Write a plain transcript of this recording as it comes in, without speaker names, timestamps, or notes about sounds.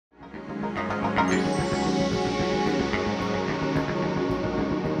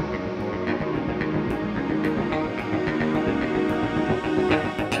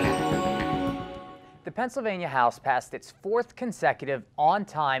Pennsylvania House passed its fourth consecutive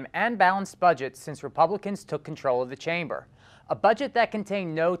on-time and balanced budget since Republicans took control of the chamber. A budget that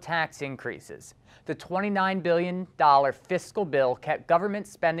contained no tax increases. The $29 billion fiscal bill kept government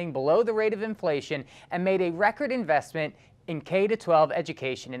spending below the rate of inflation and made a record investment in K-12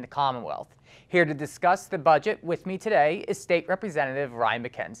 education in the Commonwealth. Here to discuss the budget with me today is State Representative Ryan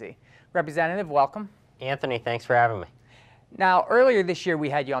Mackenzie. Representative, welcome. Anthony, thanks for having me. Now, earlier this year we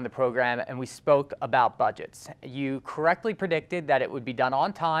had you on the program and we spoke about budgets. You correctly predicted that it would be done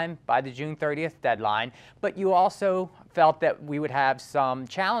on time by the June 30th deadline, but you also felt that we would have some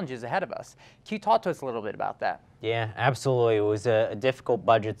challenges ahead of us. Can you talk to us a little bit about that? Yeah, absolutely. It was a difficult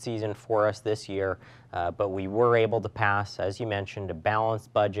budget season for us this year, but we were able to pass, as you mentioned, a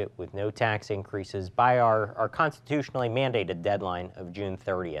balanced budget with no tax increases by our constitutionally mandated deadline of June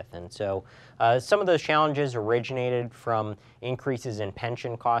 30th. And so some of those challenges originated from increases in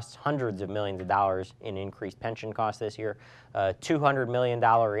pension costs, hundreds of millions of dollars in increased pension costs this year, $200 million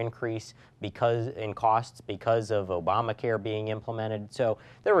increase in costs because of Obamacare being implemented. So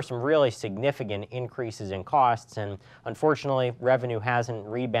there were some really significant increases in costs, and unfortunately revenue hasn't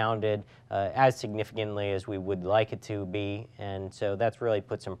rebounded as significantly as we would like it to be, and so that's really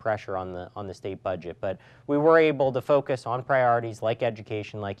put some pressure on the state budget. But we were able to focus on priorities like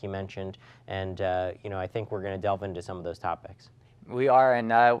education, like you mentioned, and I think we're going to delve into some of those topics. We are, and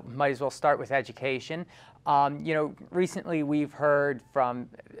might as well start with education. Recently we've heard from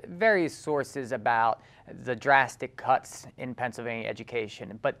various sources about the drastic cuts in Pennsylvania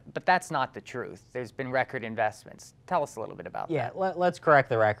education, but that's not the truth. There's been record investments. Tell us a little bit about that. Yeah, let's correct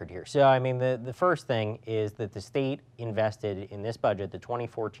the record here. So, I mean, the first thing is that the state invested in this budget, the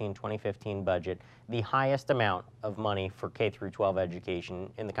 2014-2015 budget, the highest amount of money for K through 12 education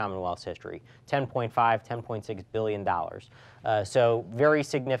in the Commonwealth's history, $10.6 billion. So very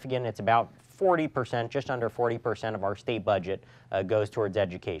significant. It's about 40%, just under 40% of our state budget goes towards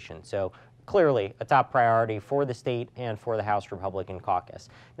education. So clearly a top priority for the state and for the House Republican caucus.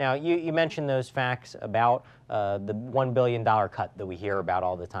 Now, you mentioned those facts about the $1 billion cut that we hear about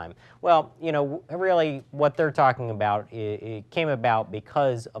all the time. Well, really what they're talking about, it came about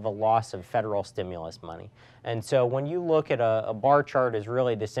because of a loss of federal stimulus money. And so when you look at a bar chart is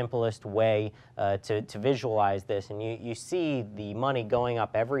really the simplest way to visualize this, and you see the money going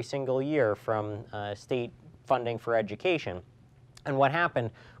up every single year from state funding for education. And what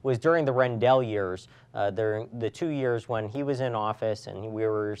happened was during the Rendell years, the 2 years when he was in office and we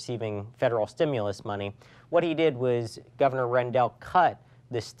were receiving federal stimulus money, what he did was Governor Rendell cut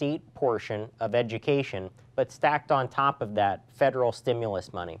the state portion of education, but stacked on top of that federal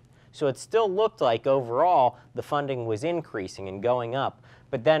stimulus money. So it still looked like overall the funding was increasing and going up.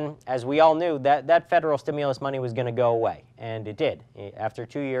 But then, as we all knew, that federal stimulus money was going to go away, and it did. After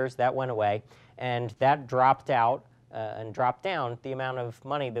 2 years, that went away, and that dropped out and dropped down the amount of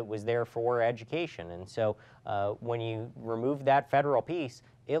money that was there for education. And so when you remove that federal piece,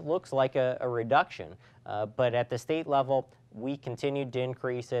 it looks like a reduction. But at the state level, we continued to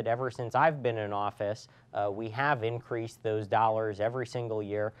increase it ever since I've been in office. We have increased those dollars every single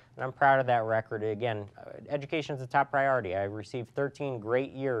year, and I'm proud of that record. Again, education is a top priority. I received 13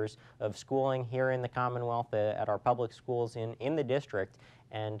 great years of schooling here in the Commonwealth at our public schools in the district,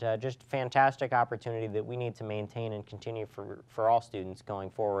 and just a fantastic opportunity that we need to maintain and continue for all students going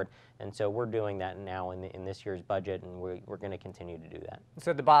forward. And so we're doing that now in this year's budget, and we're going to continue to do that.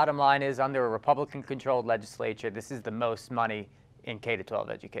 So the bottom line is, under a Republican-controlled legislature, this is the most money in K-12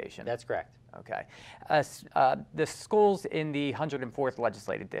 education. That's correct. Okay. The schools in the 104th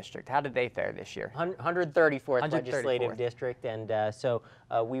Legislative District, how did they fare this year? 134th Legislative District, and so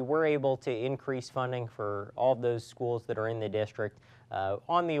we were able to increase funding for all of those schools that are in the district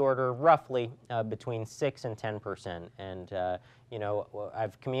on the order roughly between 6 and 10%. And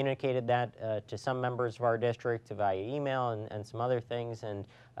I've communicated that to some members of our district via email and some other things, and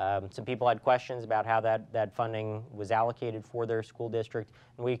some people had questions about how that funding was allocated for their school district,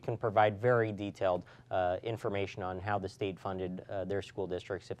 and we can provide very detailed information on how the state funded their school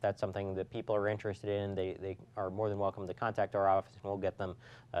districts. If that's something that people are interested in, they are more than welcome to contact our office, and we'll get them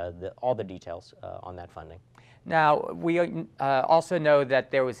all the details on that funding. Now, we also know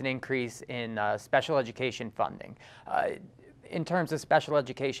that there was an increase in special education funding. In terms of special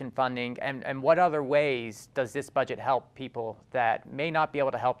education funding, and what other ways does this budget help people that may not be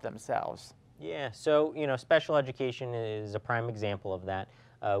able to help themselves? Yeah, so special education is a prime example of that.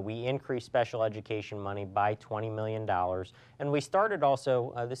 We increased special education money by $20 million. And we started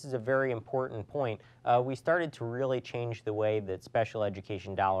also, this is a very important point, we started to really change the way that special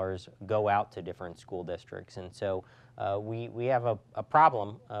education dollars go out to different school districts. And so we have a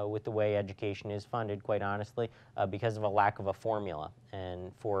problem with the way education is funded, quite honestly, because of a lack of a formula.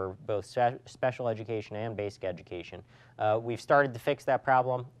 And for both special education and basic education, we've started to fix that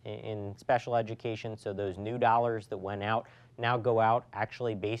problem in special education. So those new dollars that went out now go out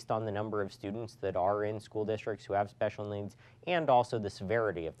actually based on the number of students that are in school districts who have special needs and also the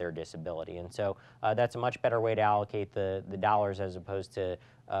severity of their disability. And so that's a much better way to allocate the dollars as opposed to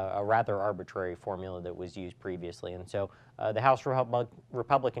a rather arbitrary formula that was used previously. And so the House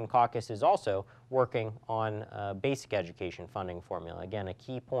Republican caucus is also working on basic education funding formula. Again, a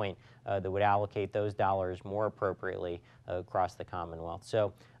key point that would allocate those dollars more appropriately across the Commonwealth.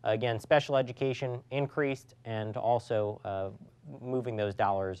 So again, special education increased and also moving those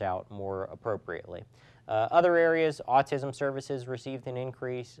dollars out more appropriately. Other areas, autism services received an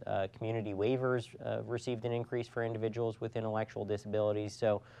increase, community waivers received an increase for individuals with intellectual disabilities.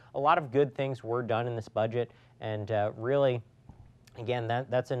 So a lot of good things were done in this budget, and really, again,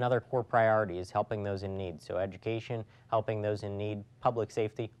 that's another core priority, is helping those in need. So education, helping those in need, public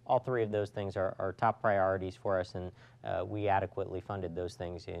safety, all three of those things are top priorities for us, and we adequately funded those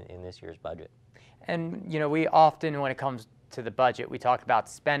things in this year's budget. And, you know, we often, when it comes to the budget, we talk about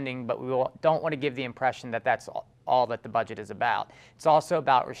spending, but we don't want to give the impression that that's all that the budget is about. It's also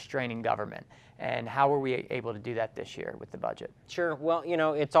about restraining government. And how were we able to do that this year with the budget? Sure. Well, you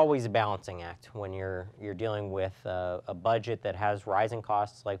know, it's always a balancing act when you're dealing with a budget that has rising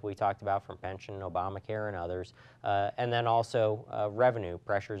costs, like we talked about, from pension, Obamacare, and others, and then also revenue,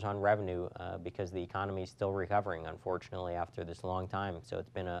 pressures on revenue, because the economy is still recovering, unfortunately, after this long time. So it's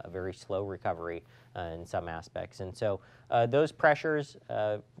been a very slow recovery in some aspects. And so those pressures,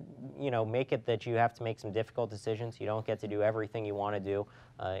 you know, make it that you have to make some difficult decisions. You don't get to do everything you want to do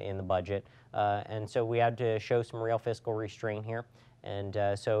in the budget. And so we had to show some real fiscal restraint here. And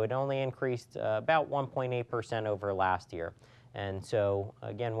so it only increased about 1.8% over last year. And so,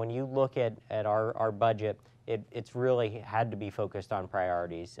 again, when you look at our budget, it's really had to be focused on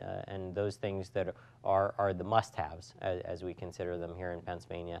priorities and those things that are the must-haves as we consider them here in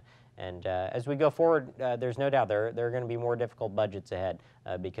Pennsylvania. And as we go forward, there's no doubt there are going to be more difficult budgets ahead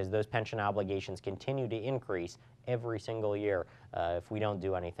because those pension obligations continue to increase every single year if we don't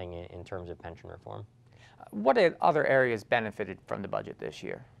do anything in terms of pension reform. What other areas benefited from the budget this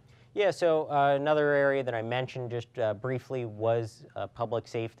year? Yeah, so another area that I mentioned just briefly was public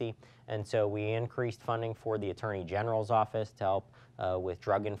safety. And so we increased funding for the Attorney General's office to help with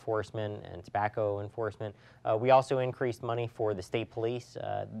drug enforcement and tobacco enforcement. We also increased money for the state police.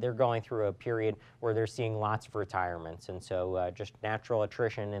 They're going through a period where they're seeing lots of retirements. And so just natural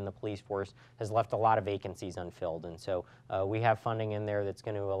attrition in the police force has left a lot of vacancies unfilled. And so we have funding in there that's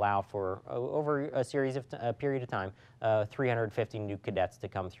going to allow for, over a period of time, 350 new cadets to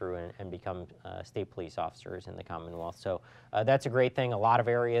come through and become state police officers in the Commonwealth. So that's a great thing. A lot of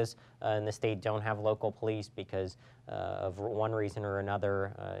areas in the state don't have local police because of one reason or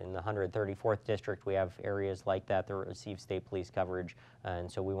another. In the 134th district, we have areas like that that receive state police coverage,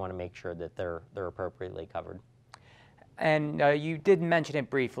 and so we want to make sure that they're appropriately covered. And you did mention it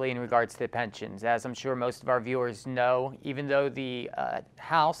briefly in regards to the pensions. As I'm sure most of our viewers know, even though the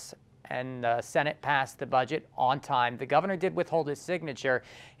House and the Senate passed the budget on time, the governor did withhold his signature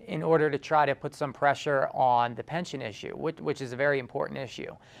in order to try to put some pressure on the pension issue, which is a very important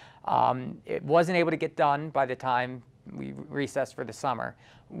issue. It wasn't able to get done by the time we recessed for the summer.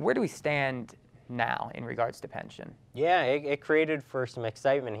 Where do we stand now in regards to pension? Yeah, it created for some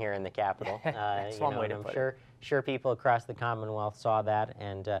excitement here in the Capitol. That's one way to put it. Sure people across the Commonwealth saw that,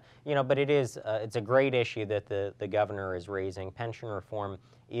 and you know, but it's a great issue that the governor is raising. Pension reform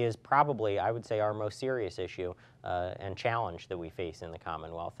is probably, I would say, our most serious issue and challenge that we face in the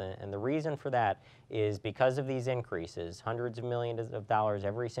Commonwealth. And the reason for that is because of these increases, hundreds of millions of dollars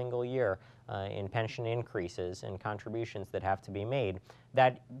every single year in pension increases and contributions that have to be made,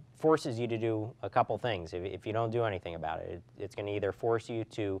 that forces you to do a couple things. If you don't do anything about it, it's going to either force you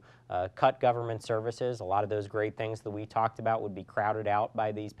to cut government services. A lot of those great things that we talked about would be crowded out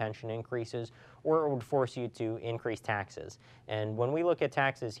by these pension increases, or it would force you to increase taxes. And when we look at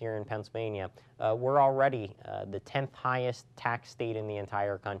taxes here in Pennsylvania, we're already the 10th highest tax state in the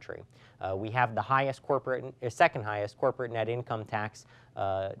entire country. We have the highest second highest corporate net income tax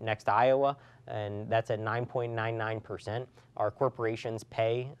next to Iowa, and that's at 9.99%. Our corporations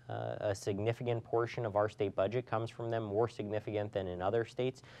pay a significant portion of our state budget comes from them, more significant than in other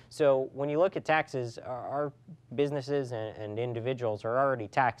states. So when you look at taxes, our businesses and individuals are already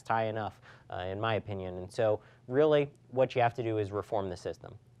taxed high enough, in my opinion. And so really what you have to do is reform the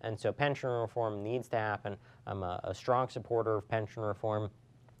system. And so pension reform needs to happen. I'm a strong supporter of pension reform.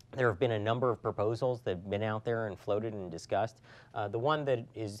 There have been a number of proposals that have been out there and floated and discussed. The one that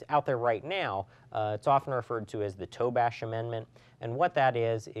is out there right now, it's often referred to as the Tobash Amendment. And what that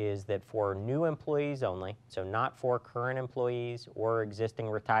is that for new employees only, so not for current employees or existing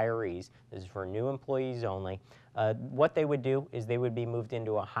retirees, this is for new employees only, what they would do is they would be moved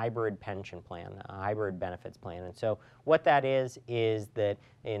into a hybrid pension plan, a hybrid benefits plan. And so what that is that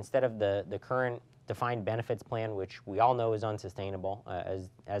instead of the current defined benefits plan, which we all know is unsustainable,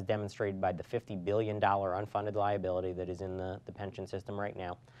 as demonstrated by the $50 billion unfunded liability that is in the pension system right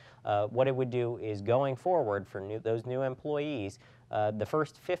now. What it would do is going forward for those new employees, the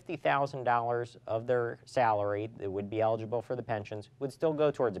first $50,000 of their salary that would be eligible for the pensions would still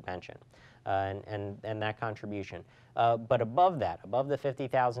go towards a pension and that contribution. But above that, above the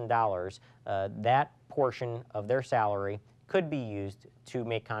 $50,000, that portion of their salary could be used to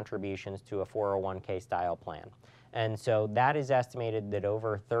make contributions to a 401k style plan. And so that is estimated that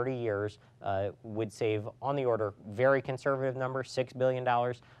over 30 years would save on the order, very conservative number, $6 billion.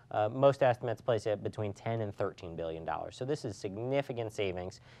 Most estimates place it between $10 and $13 billion. So this is significant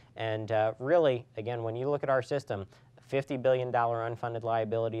savings. And really, again, when you look at our system, $50 billion unfunded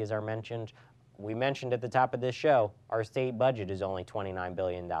liability, as we mentioned at the top of this show, our state budget is only $29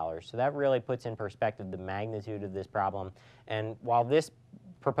 billion. So that really puts in perspective the magnitude of this problem. And while this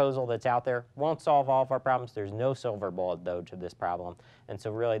proposal that's out there won't solve all of our problems, there's no silver bullet, though, to this problem. And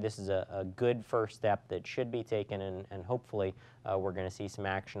so really this is a good first step that should be taken, and hopefully we're going to see some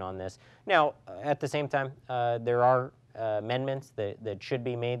action on this. Now, at the same time, there are amendments that should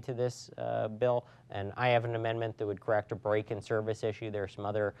be made to this bill, and I have an amendment that would correct a break-in-service issue. There are some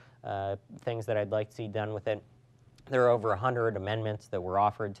other things that I'd like to see done with it. There are over 100 amendments that were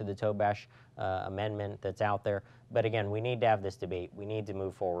offered to the Tobash amendment that's out there. But again, we need to have this debate. We need to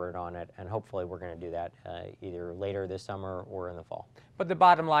move forward on it, and hopefully we're going to do that either later this summer or in the fall. But the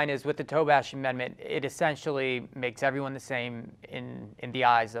bottom line is, with the Tobash Amendment, it essentially makes everyone the same in the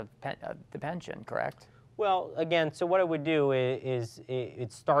eyes of the pension, correct? Well, again, so what it would do is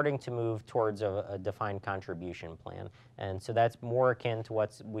it's starting to move towards a defined contribution plan. And so that's more akin to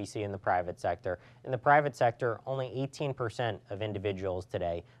what we see in the private sector. In the private sector, only 18% of individuals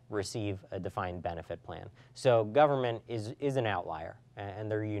today receive a defined benefit plan. So government is an outlier, and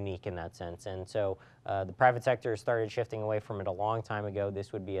they're unique in that sense. And so the private sector started shifting away from it a long time ago.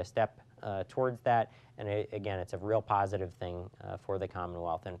 This would be a step towards that. And again, it's a real positive thing for the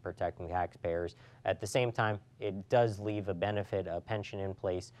Commonwealth and protecting taxpayers. At the same time, it does leave a benefit, a pension in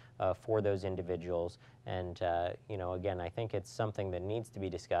place for those individuals. And, you know, again, I think it's something that needs to be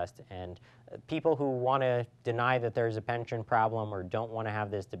discussed. And people who want to deny that there's a pension problem or don't want to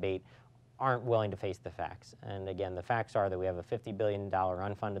have this debate aren't willing to face the facts. And again, the facts are that we have a $50 billion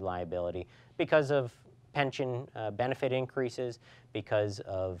unfunded liability because of pension benefit increases, because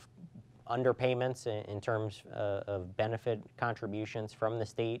of underpayments in terms of benefit contributions from the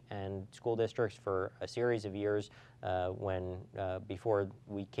state and school districts for a series of years before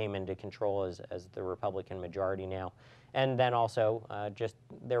we came into control as the Republican majority now. And then also just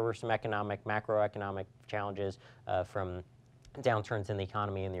there were some macroeconomic challenges from downturns in the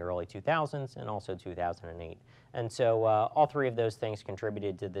economy in the early 2000s and also 2008. And so all three of those things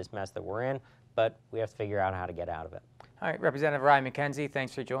contributed to this mess that we're in, but we have to figure out how to get out of it. All right, Representative Ryan Mackenzie,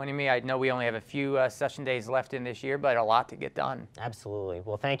 thanks for joining me. I know we only have a few session days left in this year, but a lot to get done. Absolutely.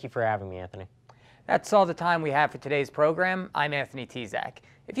 Well, thank you for having me, Anthony. That's all the time we have for today's program. I'm Anthony Tezak.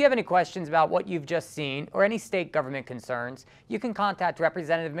 If you have any questions about what you've just seen or any state government concerns, you can contact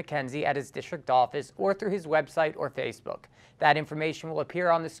Representative Mackenzie at his district office or through his website or Facebook. That information will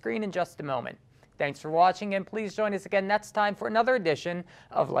appear on the screen in just a moment. Thanks for watching, and please join us again next time for another edition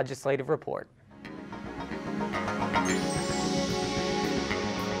of Legislative Report.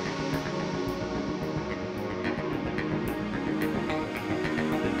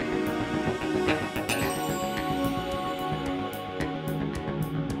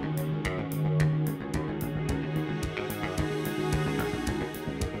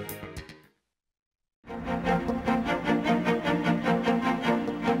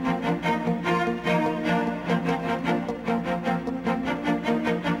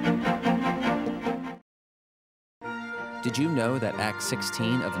 Did you know that Act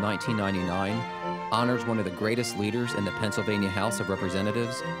 16 of 1999 honors one of the greatest leaders in the Pennsylvania House of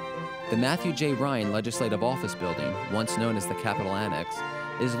Representatives? The Matthew J. Ryan Legislative Office Building, once known as the Capitol Annex,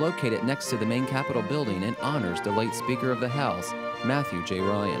 is located next to the main Capitol building and honors the late Speaker of the House, Matthew J.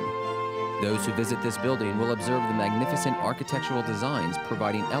 Ryan. Those who visit this building will observe the magnificent architectural designs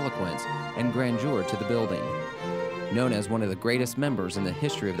providing eloquence and grandeur to the building. Known as one of the greatest members in the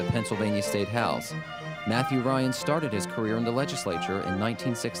history of the Pennsylvania State House, Matthew Ryan started his career in the legislature in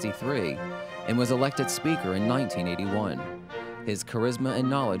 1963 and was elected Speaker in 1981. His charisma and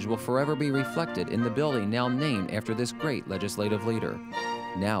knowledge will forever be reflected in the building now named after this great legislative leader.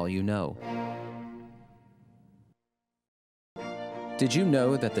 Now you know. Did you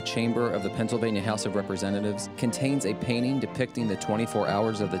know that the chamber of the Pennsylvania House of Representatives contains a painting depicting the 24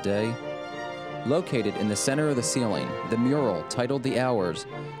 hours of the day? Located in the center of the ceiling, the mural, titled The Hours,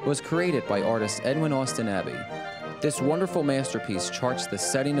 was created by artist Edwin Austin Abbey. This wonderful masterpiece charts the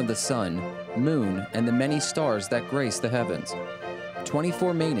setting of the sun, moon, and the many stars that grace the heavens.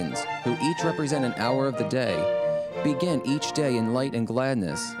 24 maidens, who each represent an hour of the day, begin each day in light and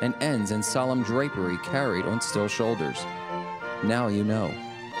gladness and ends in solemn drapery carried on still shoulders. Now you know.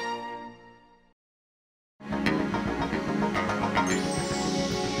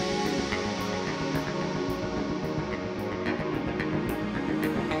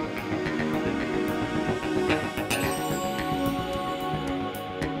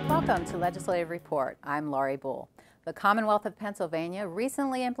 Welcome to Legislative Report. I'm Laurie Bull. The Commonwealth of Pennsylvania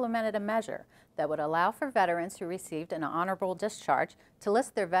recently implemented a measure that would allow for veterans who received an honorable discharge to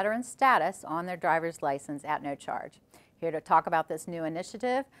list their veteran status on their driver's license at no charge. Here to talk about this new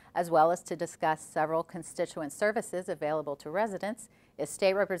initiative, as well as to discuss several constituent services available to residents, is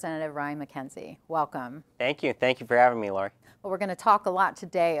State Representative Ryan Mackenzie. Welcome. Thank you. Thank you for having me, Laurie. Well, we're going to talk a lot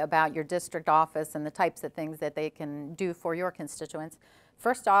today about your district office and the types of things that they can do for your constituents.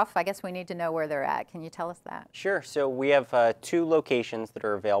 First off, I guess we need to know where they're at. Can you tell us that? Sure. So we have two locations that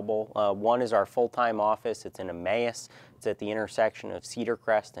are available. One is our full-time office. It's in Emmaus. It's at the intersection of Cedar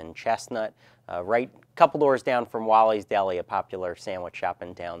Crest and Chestnut, right a couple doors down from Wally's Deli, a popular sandwich shop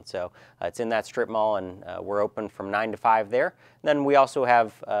in town. So it's in that strip mall, and we're open from 9 to 5 there. Then we also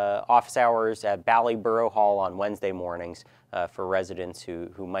have office hours at Bally Borough Hall on Wednesday mornings for residents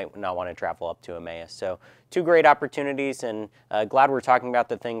who might not want to travel up to Emmaus. So two great opportunities, and glad we're talking about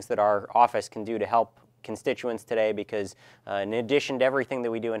the things that our office can do to help constituents today, because in addition to everything that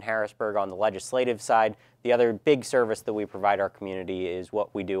we do in Harrisburg on the legislative side, the other big service that we provide our community is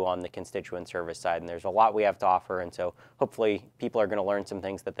what we do on the constituent service side, and there's a lot we have to offer, and so hopefully people are going to learn some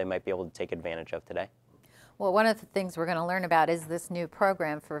things that they might be able to take advantage of today. Well, one of the things we're going to learn about is this new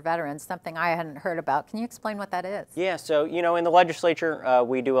program for veterans, something I hadn't heard about. Can you explain what that is? Yeah, so, you know, in the legislature,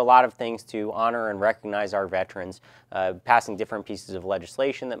 we do a lot of things to honor and recognize our veterans, passing different pieces of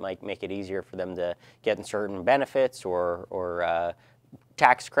legislation that might make it easier for them to get certain benefits or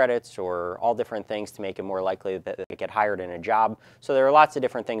tax credits or all different things to make it more likely that they get hired in a job. So there are lots of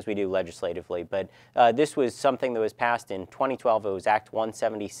different things we do legislatively, but this was something that was passed in 2012. It was Act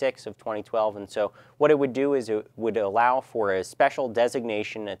 176 of 2012, and so what it would do is it would allow for a special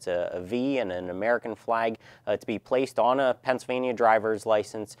designation. It's a V and an American flag to be placed on a Pennsylvania driver's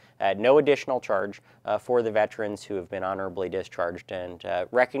license at no additional charge for the veterans who have been honorably discharged, and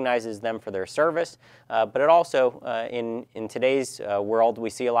recognizes them for their service. But it also, in today's world, we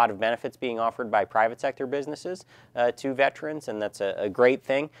see a lot of benefits being offered by private sector businesses to veterans, and that's a great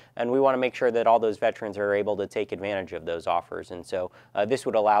thing. And we want to make sure that all those veterans are able to take advantage of those offers. And so this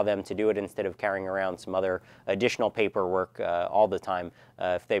would allow them to do it instead of carrying around some other additional paperwork all the time.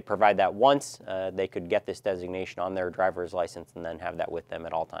 If they provide that once, they could get this designation on their driver's license and then have that with them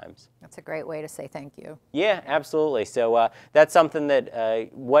at all times. That's a great way to say thank you. Yeah, absolutely. So that's something that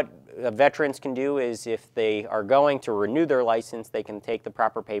what veterans can do is if they are going to renew their license, they can take the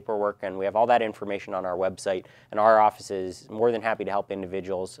proper paperwork, and we have all that information on our website, and our office is more than happy to help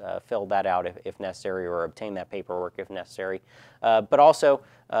individuals fill that out if necessary, or obtain that paperwork if necessary. But also,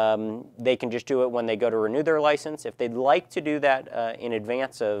 they can just do it when they go to renew their license. If they'd like to do that in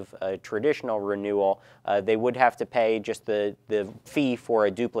advance of a traditional renewal, they would have to pay just the fee for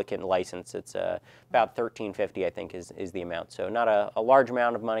a duplicate license. It's about $13.50, I think, is the amount. So not a large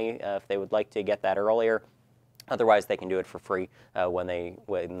amount of money if they would like to get that earlier. Otherwise, they can do it for free when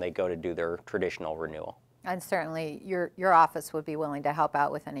they go to do their traditional renewal. And certainly your office would be willing to help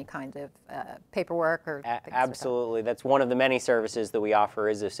out with any kind of paperwork or things. Absolutely. That's one of the many services that we offer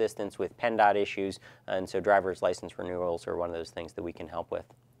is assistance with PennDOT issues, and so driver's license renewals are one of those things that we can help with.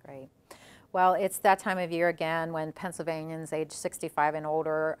 Great. Well, it's that time of year again when Pennsylvanians age 65 and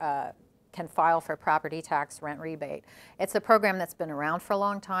older can file for property tax rent rebate. It's a program that's been around for a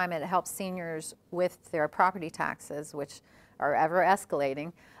long time. It helps seniors with their property taxes, which are ever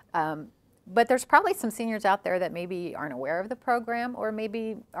escalating. But there's probably some seniors out there that maybe aren't aware of the program or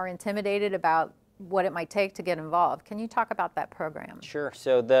maybe are intimidated about what it might take to get involved. Can you talk about that program? Sure.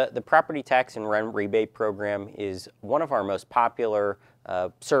 So the property tax and rent rebate program is one of our most popular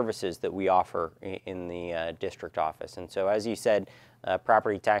services that we offer in the district office. And so, as you said,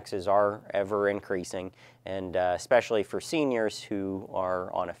 property taxes are ever increasing, and especially for seniors who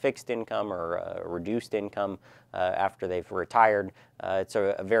are on a fixed income or a reduced income after they've retired, it's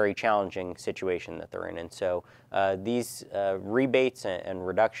a very challenging situation that they're in. And so these rebates and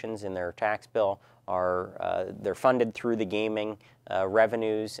reductions in their tax bill they're funded through the gaming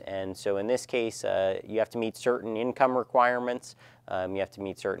revenues, and so in this case you have to meet certain income requirements, you have to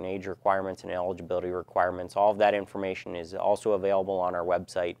meet certain age requirements and eligibility requirements. All of that information is also available on our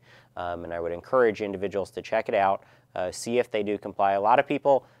website, and I would encourage individuals to check it out, see if they do comply. A lot of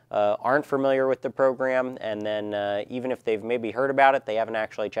people aren't familiar with the program, and then even if they've maybe heard about it, they haven't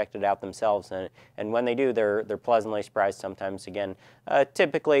actually checked it out themselves. And when they do, they're pleasantly surprised sometimes. Again,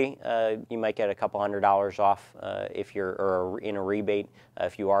 typically you might get a couple $100s off if you're in a rebate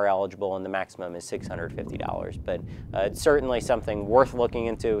if you are eligible, and the maximum is $650. But it's certainly something worth looking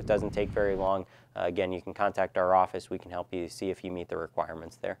into. It doesn't take very long. Again, you can contact our office. We can help you see if you meet the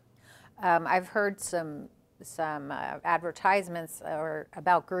requirements there. I've heard some advertisements or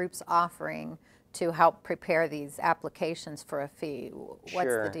about groups offering to help prepare these applications for a fee.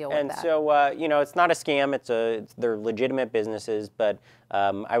 What's the deal with that? And so, you know, it's not a scam. They're legitimate businesses, but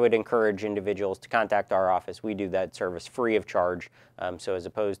I would encourage individuals to contact our office. We do that service free of charge. So as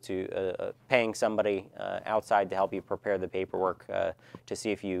opposed to paying somebody outside to help you prepare the paperwork to see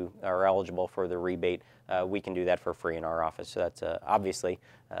if you are eligible for the rebate, we can do that for free in our office. So that's obviously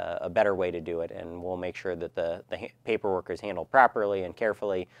a better way to do it, and we'll make sure that the paperwork is handled properly and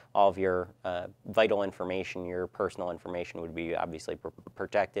carefully. All of your vital information, your personal information, would be obviously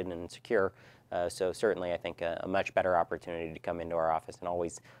protected and secure. So certainly I think a much better opportunity to come into our office, and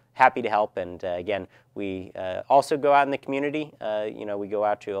always happy to help. And again, we also go out in the community. You know, we go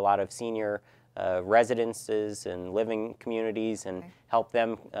out to a lot of senior residences and living communities and help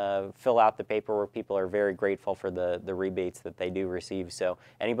them fill out the paperwork. People are very grateful for the rebates that they do receive. So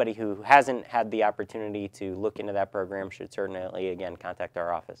anybody who hasn't had the opportunity to look into that program should certainly, again, contact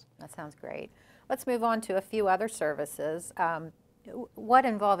our office. That sounds great. Let's move on to a few other services. What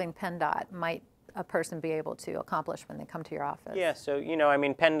involving PennDOT might a person be able to accomplish when they come to your office? Yeah, so, you know, I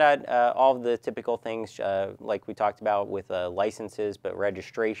mean, PennDOT, all of the typical things like we talked about with licenses, but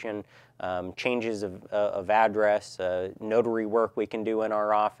registration, changes of address, notary work we can do in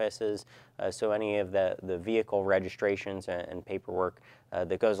our offices. So any of the vehicle registrations and paperwork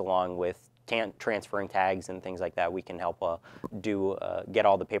that goes along with transferring tags and things like that, we can help get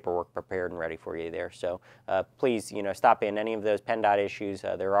all the paperwork prepared and ready for you there. So please, you know, stop in any of those PennDOT issues.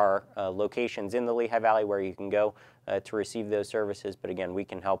 There are locations in the Lehigh Valley where you can go to receive those services. But again, we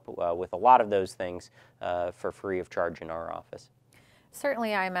can help with a lot of those things for free of charge in our office.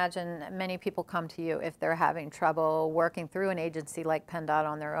 Certainly, I imagine many people come to you if they're having trouble working through an agency like PennDOT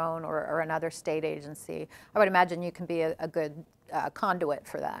on their own, or another state agency. I would imagine you can be a good conduit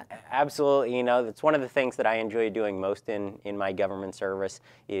for that. Absolutely. You know, that's one of the things that I enjoy doing most in my government service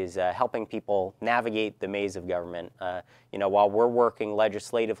is helping people navigate the maze of government. You know, while we're working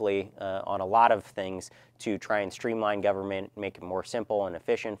legislatively on a lot of things to try and streamline government, make it more simple and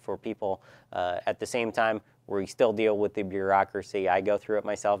efficient for people, at the same time, we still deal with the bureaucracy. I go through it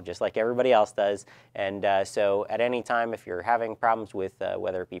myself just like everybody else does. And so at any time, if you're having problems with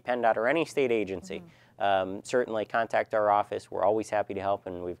whether it be PennDOT or any state agency, certainly contact our office. We're always happy to help,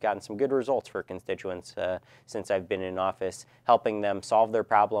 and we've gotten some good results for constituents since I've been in office, helping them solve their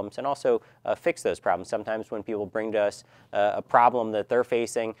problems and also fix those problems. Sometimes when people bring to us a problem that they're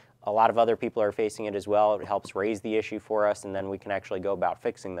facing, a lot of other people are facing it as well. It helps raise the issue for us, and then we can actually go about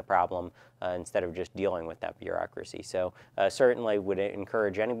fixing the problem instead of just dealing with that bureaucracy. So certainly would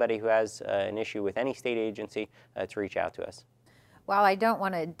encourage anybody who has an issue with any state agency to reach out to us. While I don't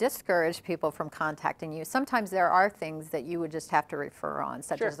want to discourage people from contacting you, sometimes there are things that you would just have to refer on,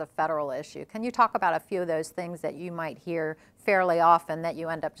 such as a federal issue. Can you talk about a few of those things that you might hear fairly often that you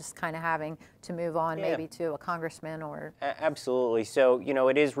end up just kind of having to move on maybe to a congressman or? Absolutely. So, you know,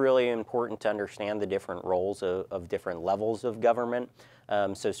 it is really important to understand the different roles of different levels of government.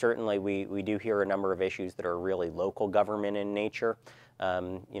 So certainly we do hear a number of issues that are really local government in nature.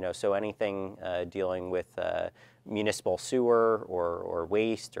 So anything dealing with municipal sewer or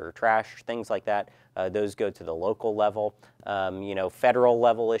waste or trash, things like that, those go to the local level. Federal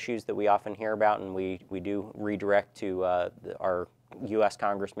level issues that we often hear about and we do redirect to our U.S.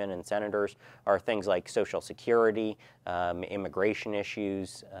 congressmen and senators are things like Social Security, immigration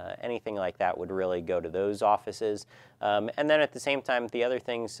issues, anything like that would really go to those offices. And then at the same time, the other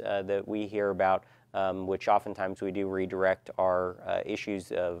things that we hear about, which oftentimes we do redirect, are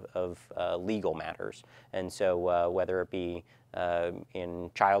issues of legal matters. And so whether it be in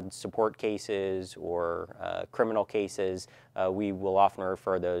child support cases or criminal cases, we will often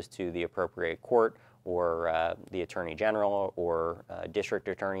refer those to the appropriate court or the Attorney General or District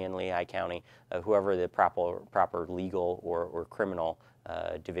Attorney in Lehigh County, whoever the proper legal or criminal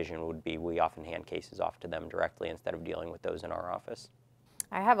division would be. We often hand cases off to them directly instead of dealing with those in our office.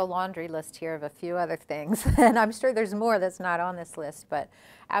 I have a laundry list here of a few other things, and I'm sure there's more that's not on this list, but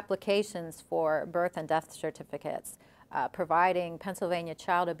applications for birth and death certificates, providing Pennsylvania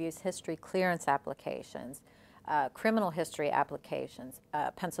child abuse history clearance applications, criminal history applications,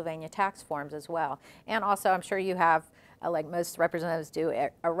 Pennsylvania tax forms as well. And also, I'm sure you have, like most representatives do,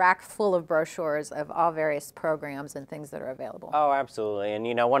 a rack full of brochures of all various programs and things that are available. Oh, absolutely.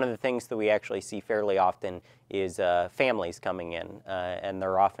 And one of the things that we actually see fairly often is families coming in, and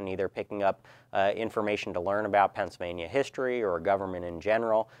they're often either picking up information to learn about Pennsylvania history or government in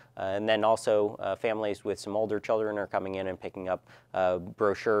general, and then also families with some older children are coming in and picking up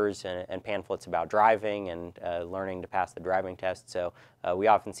brochures and pamphlets about driving and learning to pass the driving test. So we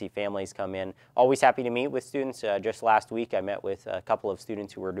often see families come in. Always happy to meet with students. Just last week I met with a couple of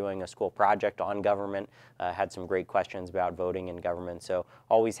students who were doing a school project on government, had some great questions about voting in government. So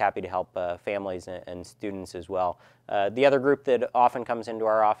always happy to help families and students as well. The other group that often comes into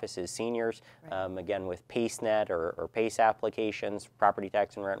our office is seniors, right. Again with PACEnet or PACE applications, property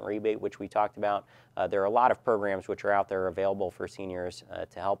tax and rent rebate, which we talked about. There are a lot of programs which are out there available for seniors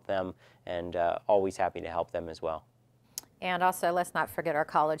to help them, and always happy to help them as well. And also, let's not forget our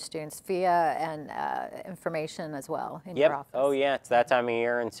college students, FIA and information as well in your office. Oh yeah, it's that time of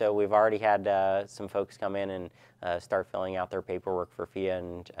year, and so we've already had some folks come in and start filling out their paperwork for FIA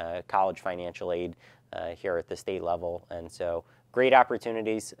and college financial aid here at the state level. And so great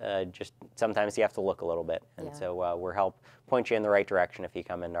opportunities, just sometimes you have to look a little bit. And so we're help point you in the right direction if you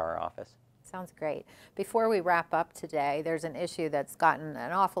come into our office. Sounds great. Before we wrap up today, there's an issue that's gotten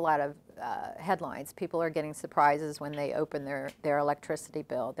an awful lot of headlines. People are getting surprises when they open their electricity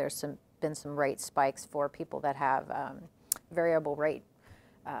bill. There's been some rate spikes for people that have variable rate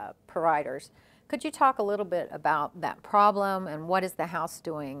providers. Could you talk a little bit about that problem and what is the House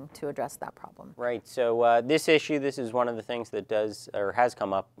doing to address that problem? Right. So this issue, this is one of the things that does or has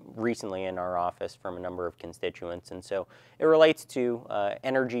come up recently in our office from a number of constituents. And so it relates to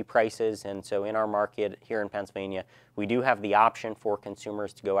energy prices. And so in our market here in Pennsylvania, we do have the option for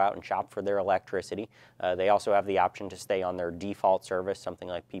consumers to go out and shop for their electricity. They also have the option to stay on their default service, something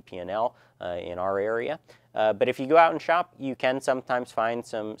like PP&L in our area. But if you go out and shop, you can sometimes find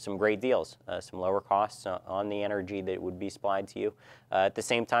some great deals, some lower costs on the energy that would be supplied to you. At the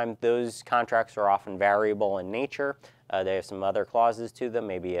same time, those contracts are often variable in nature. They have some other clauses to them.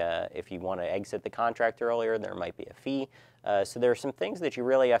 Maybe if you want to exit the contract earlier, there might be a fee. So there are some things that you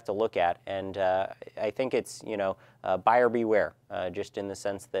really have to look at, and I think it's buyer beware, just in the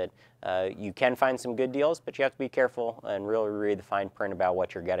sense that you can find some good deals, but you have to be careful and really read the fine print about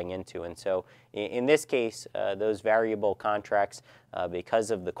what you're getting into. And so in this case, those variable contracts,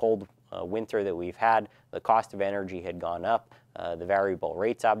 because of the cold winter that we've had, the cost of energy had gone up. The variable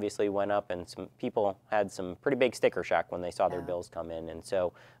rates obviously went up, and some people had some pretty big sticker shock when they saw their bills come in. And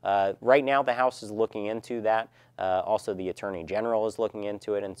so right now the House is looking into that. Also the Attorney General is looking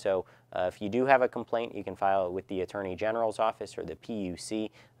into it. And so if you do have a complaint, you can file it with the Attorney General's office or the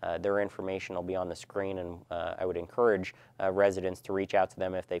PUC. Their information will be on the screen, and I would encourage residents to reach out to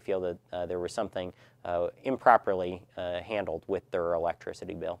them if they feel that there was something improperly handled with their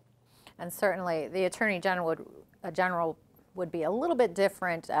electricity bill. And certainly the Attorney General would be a little bit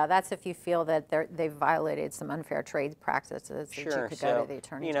different. That's if you feel that they've violated some unfair trade practices. Sure. That you could go to the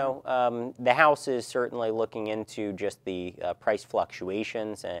Attorney General. The House is certainly looking into just the price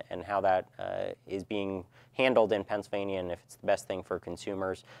fluctuations and how that is being handled in Pennsylvania, and if it's the best thing for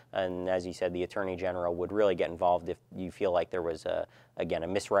consumers. And as you said, the Attorney General would really get involved if you feel like there was, again, a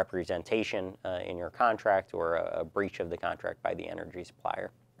misrepresentation in your contract or a breach of the contract by the energy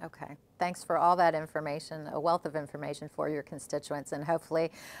supplier. Okay. Thanks for all that information, a wealth of information for your constituents, and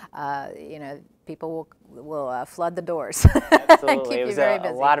hopefully, people will flood the doors. Absolutely. Keep It was you very a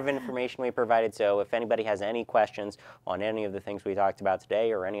busy. lot of information we provided, so if anybody has any questions on any of the things we talked about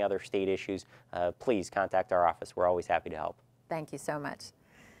today or any other state issues, please contact our office. We're always happy to help. Thank you so much.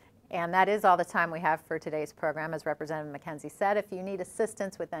 And that is all the time we have for today's program. As Representative Mackenzie said, if you need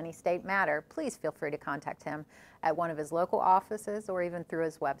assistance with any state matter, please feel free to contact him at one of his local offices or even through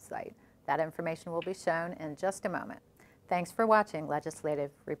his website. That information will be shown in just a moment. Thanks for watching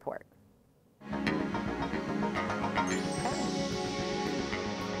Legislative Report.